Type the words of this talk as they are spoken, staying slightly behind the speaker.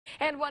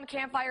And one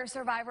campfire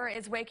survivor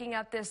is waking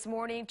up this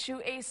morning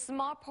to a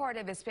small part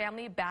of his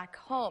family back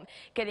home,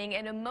 getting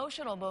an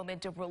emotional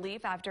moment of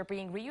relief after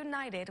being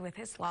reunited with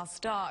his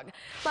lost dog.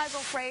 Michael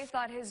Frey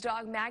thought his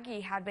dog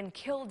Maggie had been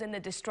killed in the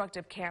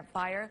destructive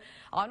campfire.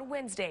 On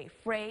Wednesday,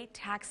 Frey,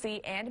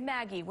 Taxi, and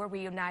Maggie were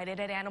reunited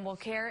at Animal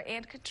Care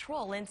and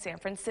Control in San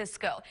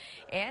Francisco.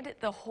 And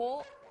the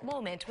whole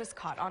moment was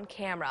caught on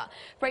camera.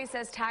 Frey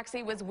says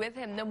Taxi was with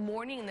him the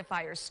morning the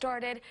fire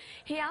started.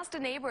 He asked a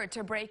neighbor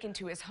to break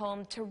into his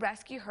home to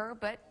rescue her,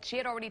 but she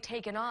had already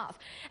taken off.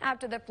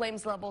 After the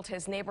flames leveled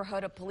his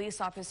neighborhood, a police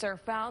officer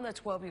found the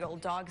 12-year-old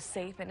dog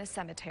safe in a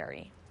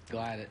cemetery.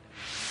 Glad that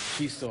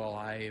she's still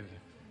alive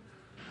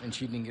and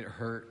she didn't get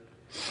hurt,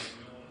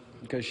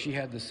 because she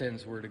had the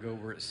sense where to go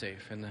where it's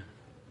safe, and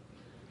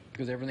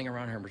because everything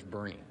around her was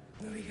burning.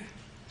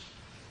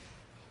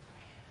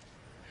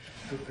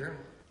 Good girl.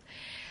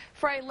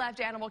 Frey left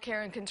Animal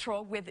Care and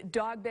Control with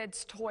dog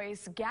beds,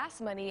 toys,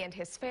 gas money, and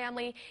his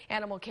family.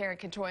 Animal Care and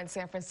Control in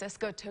San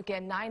Francisco took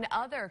in 9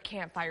 other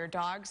campfire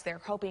dogs. They're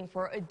hoping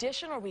for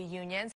additional reunions.